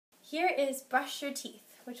Here is Brush Your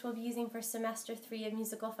Teeth, which we'll be using for semester 3 of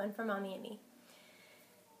Musical Fun for Mommy and Me.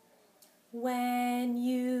 When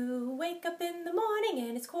you wake up in the morning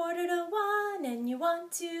and it's 1:45 and you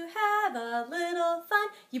want to have a little fun,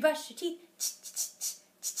 you brush your teeth.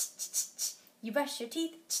 You brush your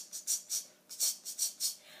teeth.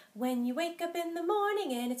 When you wake up in the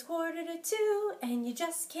morning and it's 1:45 and you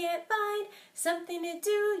just can't find something to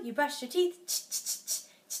do, you brush your teeth.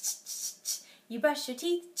 You brush your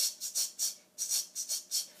teeth.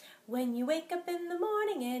 When you wake up in the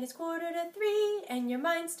morning and it's 2:45 and your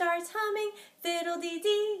mind starts humming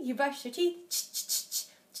fiddle-dee-dee, you brush your teeth.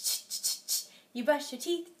 You brush your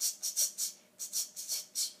teeth.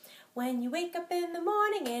 When you wake up in the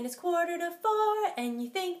morning and it's 3:45 and you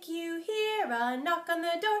think you hear a knock on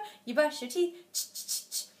the door, you brush your teeth.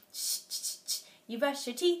 You brush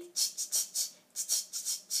your teeth.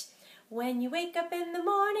 When you wake up in the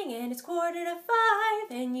morning and it's 4:45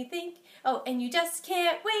 and you think, and you just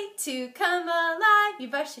can't wait to come alive, you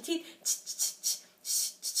brush your teeth.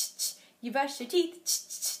 You brush your teeth.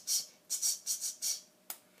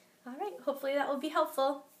 All right, hopefully that will be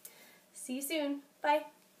helpful. See you soon. Bye.